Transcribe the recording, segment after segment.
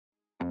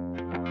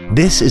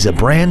This is a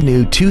brand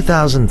new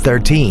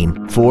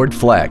 2013 Ford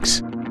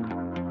Flex.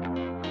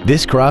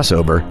 This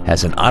crossover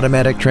has an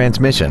automatic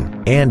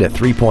transmission and a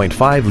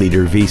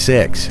 3.5-liter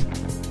V6.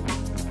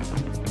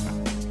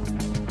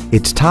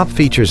 Its top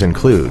features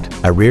include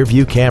a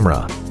rear-view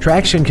camera,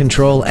 traction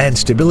control and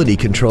stability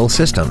control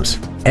systems,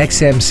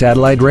 XM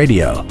satellite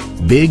radio,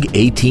 big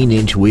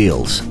 18-inch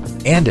wheels,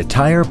 and a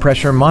tire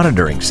pressure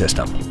monitoring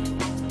system.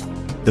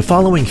 The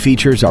following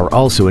features are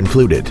also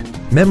included: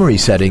 memory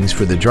settings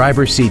for the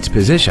driver's seat's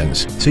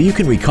positions so you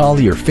can recall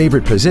your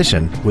favorite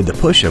position with the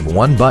push of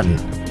one button,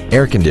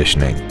 air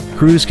conditioning,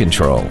 cruise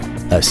control,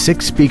 a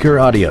 6-speaker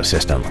audio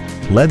system,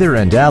 leather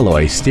and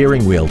alloy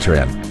steering wheel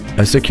trim,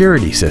 a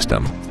security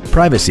system,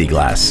 privacy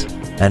glass,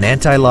 an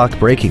anti-lock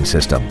braking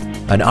system,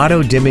 an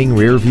auto-dimming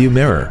rear-view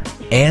mirror,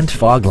 and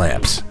fog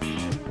lamps.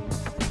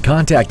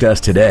 Contact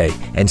us today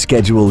and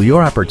schedule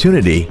your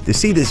opportunity to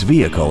see this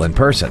vehicle in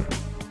person.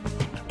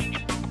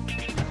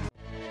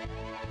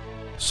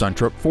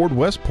 Suntrup Ford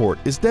Westport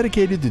is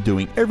dedicated to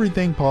doing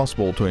everything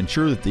possible to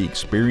ensure that the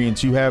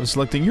experience you have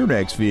selecting your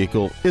next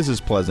vehicle is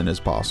as pleasant as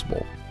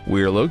possible.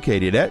 We are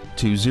located at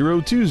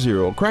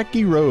 2020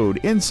 Kratky Road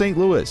in St.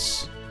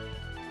 Louis.